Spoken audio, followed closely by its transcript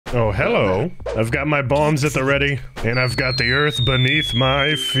Oh, hello. I've got my bombs at the ready, and I've got the earth beneath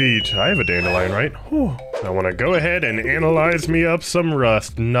my feet. I have a dandelion, right? Whew. I want to go ahead and analyze me up some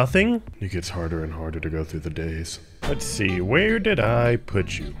rust. Nothing? It gets harder and harder to go through the days. Let's see, where did I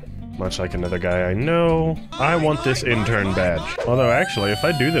put you? Much like another guy I know, I want this intern badge. Although actually, if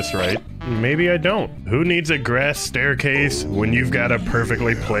I do this right, maybe I don't. Who needs a grass staircase when you've got a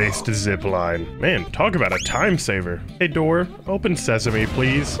perfectly placed zip line? Man, talk about a time saver. Hey door, open sesame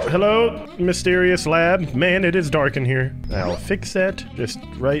please. Hello, mysterious lab. Man, it is dark in here. I'll fix that, just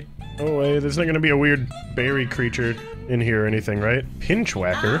right away. There's not gonna be a weird berry creature in here or anything, right?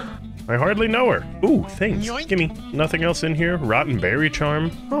 Pinchwhacker? I hardly know her. Ooh, thanks. Gimme. Nothing else in here? Rotten berry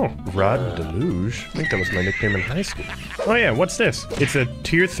charm? Oh, Rod Deluge. I think that was my nickname in high school. Oh yeah, what's this? It's a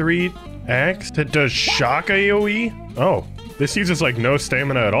tier 3 axe that does shock AoE? Oh, this uses like no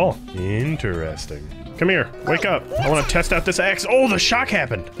stamina at all. Interesting. Come here, wake up. I want to test out this axe. Oh, the shock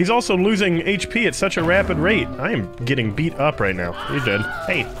happened. He's also losing HP at such a rapid rate. I am getting beat up right now. You're dead.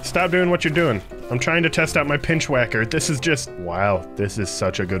 Hey, stop doing what you're doing. I'm trying to test out my pinchwhacker. This is just, wow, this is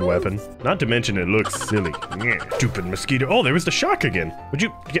such a good weapon. Not to mention it looks silly. Yeah, stupid mosquito. Oh, there was the shock again. Would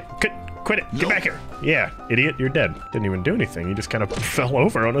you quit it? Get back here. Yeah, idiot, you're dead. Didn't even do anything. He just kind of fell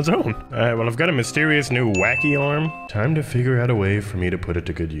over on his own. All right, well, I've got a mysterious new wacky arm. Time to figure out a way for me to put it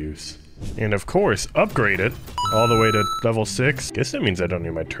to good use. And of course, upgrade it all the way to level 6. Guess that means I don't need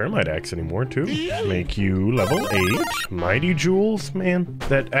my termite axe anymore, too. Make you level 8. Mighty jewels? Man,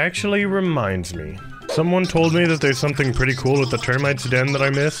 that actually reminds me. Someone told me that there's something pretty cool at the termites den that I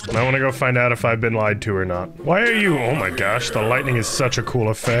missed, and I want to go find out if I've been lied to or not. Why are you? Oh my gosh, the lightning is such a cool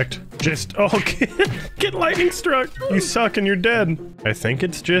effect. Just, oh, get lightning struck. You suck and you're dead. I think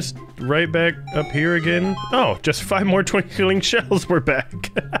it's just right back up here again. Oh, just 5 more twinkling shells. We're back.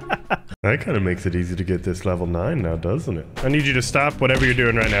 That kind of makes it easy to get this level 9 now, doesn't it? I need you to stop whatever you're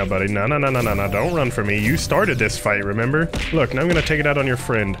doing right now, buddy. No, don't run for me. You started this fight, remember? Look, now I'm gonna take it out on your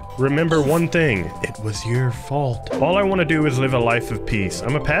friend. Remember one thing, it was your fault. All I want to do is live a life of peace.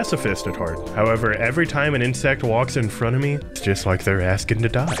 I'm a pacifist at heart. However, every time an insect walks in front of me, it's just like they're asking to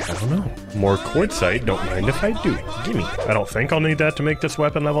die. I don't know. More quartzite, don't mind if I do. Gimme. I don't think I'll need that to make this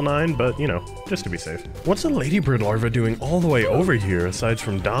weapon level 9, but you know, just to be safe. What's a ladybird larva doing all the way over here aside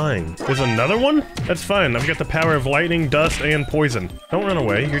from dying? There's another one? That's fine. I've got the power of lightning, dust, and poison. Don't run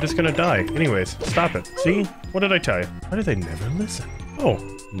away. You're just gonna die. Anyways, stop it. See? What did I tell you? Why do they never listen?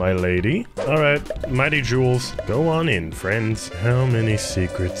 Oh, my lady. Alright, mighty jewels. Go on in, friends. How many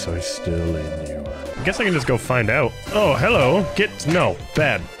secrets are still in you? I guess I can just go find out. Oh, hello. No,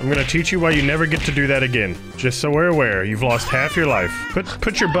 bad. I'm gonna teach you why you never get to do that again. Just so we're aware, you've lost half your life.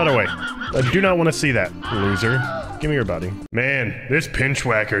 Put your butt away. I do not want to see that, loser. Give me your buddy. Man, this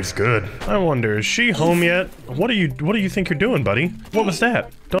pinchwhacker's good. I wonder, is she home yet? What do you think you're doing, buddy? What was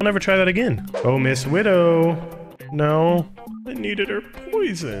that? Don't ever try that again. Oh, Miss Widow. No, I needed her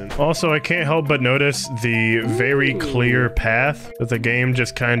poison. Also, I can't help but notice the very clear path that the game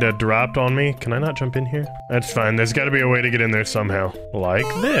just kind of dropped on me. Can I not jump in here? That's fine. There's got to be a way to get in there somehow. Like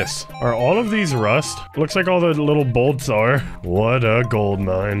this. Are all of these rust? Looks like all the little bolts are. What a gold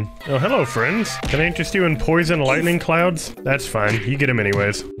mine. Oh, hello, friends. Can I interest you in poison lightning clouds? That's fine. You get them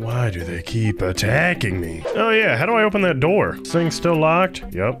anyways. Why do they keep attacking me? Oh, yeah. How do I open that door? This thing's still locked?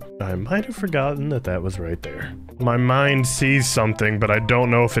 Yep. I might have forgotten that that was right there. My mind sees something, but I don't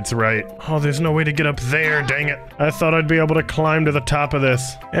know if it's right. Oh, there's no way to get up there, dang it. I thought I'd be able to climb to the top of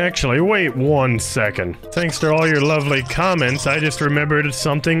this. Actually, wait 1 second. Thanks to all your lovely comments, I just remembered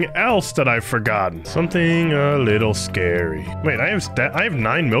something else that I've forgotten. Something a little scary. Wait, I have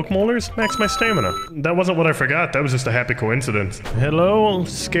 9 milk molars? Max my stamina. That wasn't what I forgot, that was just a happy coincidence. Hello,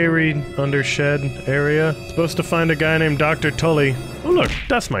 scary undershed area. Supposed to find a guy named Dr. Tully. Oh look,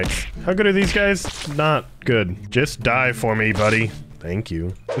 dust mites. How good are these guys? Not good. Just die for me, buddy. Thank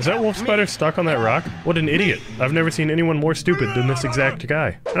you. Is that wolf spider stuck on that rock? What an idiot. I've never seen anyone more stupid than this exact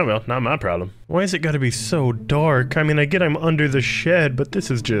guy. Oh well, not my problem. Why is it gotta be so dark? I mean, I get I'm under the shed, but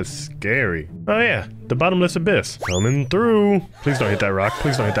this is just scary. Oh yeah, the bottomless abyss. Coming through. Please don't hit that rock.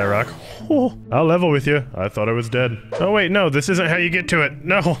 Please don't hit that rock. Oh, I'll level with you. I thought I was dead. Oh wait, no, this isn't how you get to it.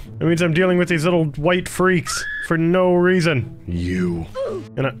 No, it means I'm dealing with these little white freaks for no reason. You.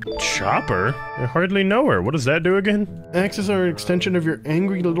 And a chopper? I hardly know her. What does that do again? Axes are an extension of your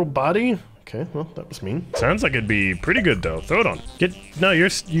angry little body? Okay, well, that was mean. Sounds like it'd be pretty good, though. Throw it on. No, you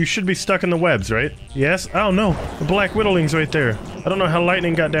should be stuck in the webs, right? Yes? Oh, no. The black widowling's right there. I don't know how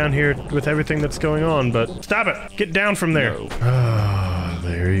lightning got down here with everything that's going on, but... Stop it! Get down from there! Ah,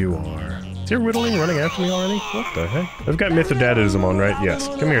 there you are. Is your whittling running after me already? What the heck? I've got Mithridatism on, right? Yes.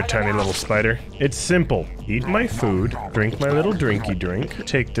 Come here, tiny little spider. It's simple. Eat my food, drink my little drinky drink,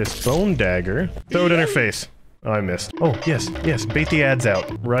 take this bone dagger, throw it in her face. Oh, I missed. Oh, yes, yes, bait the ads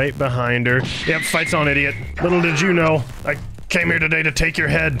out. Right behind her. Yep, fight's on, idiot. Little did you know, I came here today to take your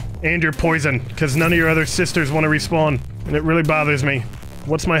head and your poison, because none of your other sisters want to respawn, and it really bothers me.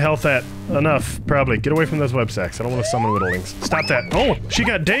 What's my health at? Enough, probably. Get away from those web sacks. I don't want to summon whittlings. Stop that. Oh, she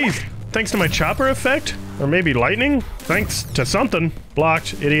got dazed. Thanks to my chopper effect? Or maybe lightning? Thanks to something.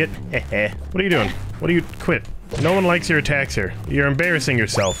 Blocked, idiot. What are you doing? What do you quit? No one likes your attacks here. You're embarrassing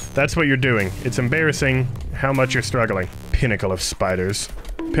yourself. That's what you're doing. It's embarrassing how much you're struggling. Pinnacle of spiders.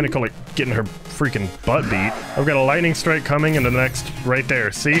 Pinnacle at getting her freaking butt beat. I've got a lightning strike coming and the next right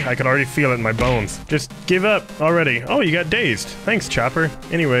there. See? I can already feel it in my bones. Just give up already. Oh, you got dazed. Thanks, Chopper.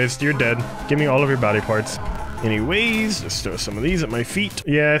 Anyways, you're dead. Give me all of your body parts. Anyways, just throw some of these at my feet.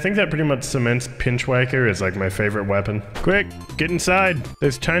 Yeah, I think that pretty much cements Pinchwacker as like my favorite weapon. Quick, get inside.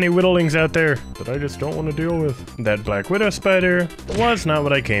 There's tiny whittlings out there that I just don't want to deal with. That black widow spider was not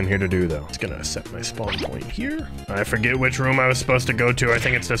what I came here to do though. It's gonna set my spawn point here. I forget which room I was supposed to go to. I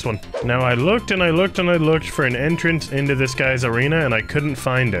think it's this one. Now I looked and I looked and I looked for an entrance into this guy's arena and I couldn't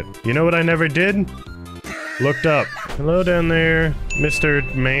find it. You know what I never did? Looked up. Hello down there,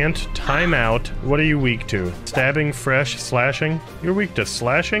 Mr. Mant. Time out. What are you weak to? Stabbing, fresh, slashing? You're weak to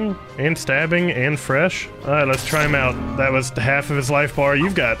slashing and stabbing and fresh? Alright, let's try him out. That was half of his life bar.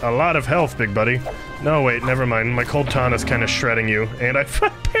 You've got a lot of health, big buddy. No, wait, never mind. My cold taunt is kind of shredding you, and I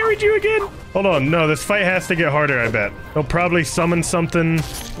parried you again. Hold on, no, this fight has to get harder, I bet. He'll probably summon something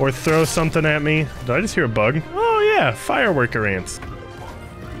or throw something at me. Did I just hear a bug? Oh yeah, fireworker ants.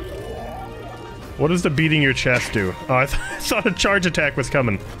 What does the beating your chest do? Oh, I thought a charge attack was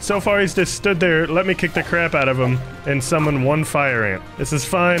coming. So far, he's just stood there, let me kick the crap out of him, and summon one fire ant. This is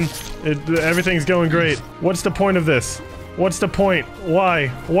fine. Everything's going great. What's the point of this? What's the point? Why?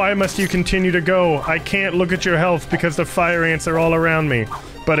 Why must you continue to go? I can't look at your health because the fire ants are all around me.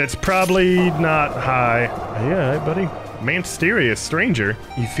 But it's probably not high. Yeah, hi, buddy. Mysterious stranger.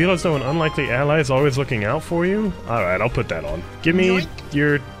 You feel as though an unlikely ally is always looking out for you? Alright, I'll put that on. Give me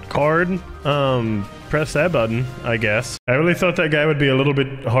your card. Press that button, I guess. I really thought that guy would be a little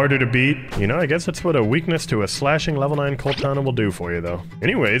bit harder to beat. You know, I guess that's what a weakness to a slashing level 9 Coltana will do for you, though.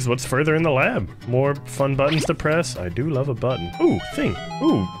 Anyways, what's further in the lab? More fun buttons to press? I do love a button. Ooh, thing.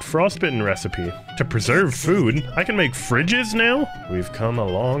 Ooh, frostbitten recipe. To preserve food? I can make fridges now? We've come a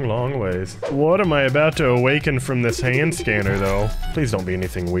long, long ways. What am I about to awaken from this hand scanner, though? Please don't be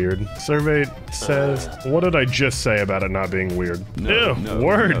anything weird. Survey says... What did I just say about it not being weird? No, Ew, no,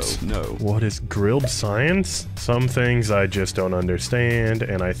 words! No. What is grilled science? Some things I just don't understand,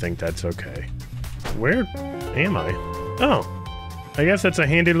 and I think that's okay. Where am I? Oh. I guess that's a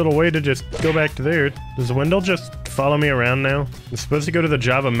handy little way to just go back to there. Does Wendell just follow me around now? I'm supposed to go to the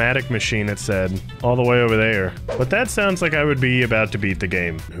Java-matic machine, it said. All the way over there. But that sounds like I would be about to beat the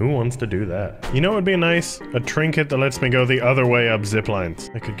game. Who wants to do that? You know what would be nice? A trinket that lets me go the other way up zip lines.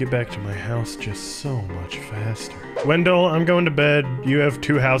 I could get back to my house just so much faster. Wendell, I'm going to bed. You have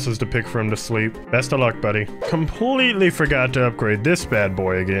 2 houses to pick from to sleep. Best of luck, buddy. Completely forgot to upgrade this bad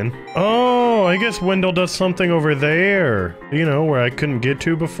boy again. Oh, I guess Wendell does something over there. You know, where I couldn't get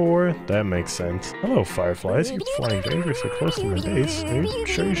to before? That makes sense. Hello, fireflies. You're flying dangerously close to my base. Are you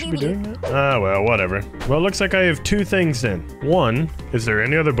sure you should be doing that? Ah, well, whatever. Well, it looks like I have 2 things then. 1, is there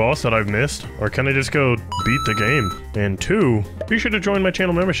any other boss that I've missed? Or can I just go beat the game? And 2, be sure to join my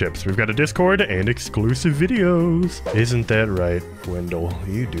channel memberships. We've got a Discord and exclusive videos. Isn't that right, Wendell?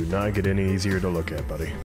 You do not get any easier to look at, buddy.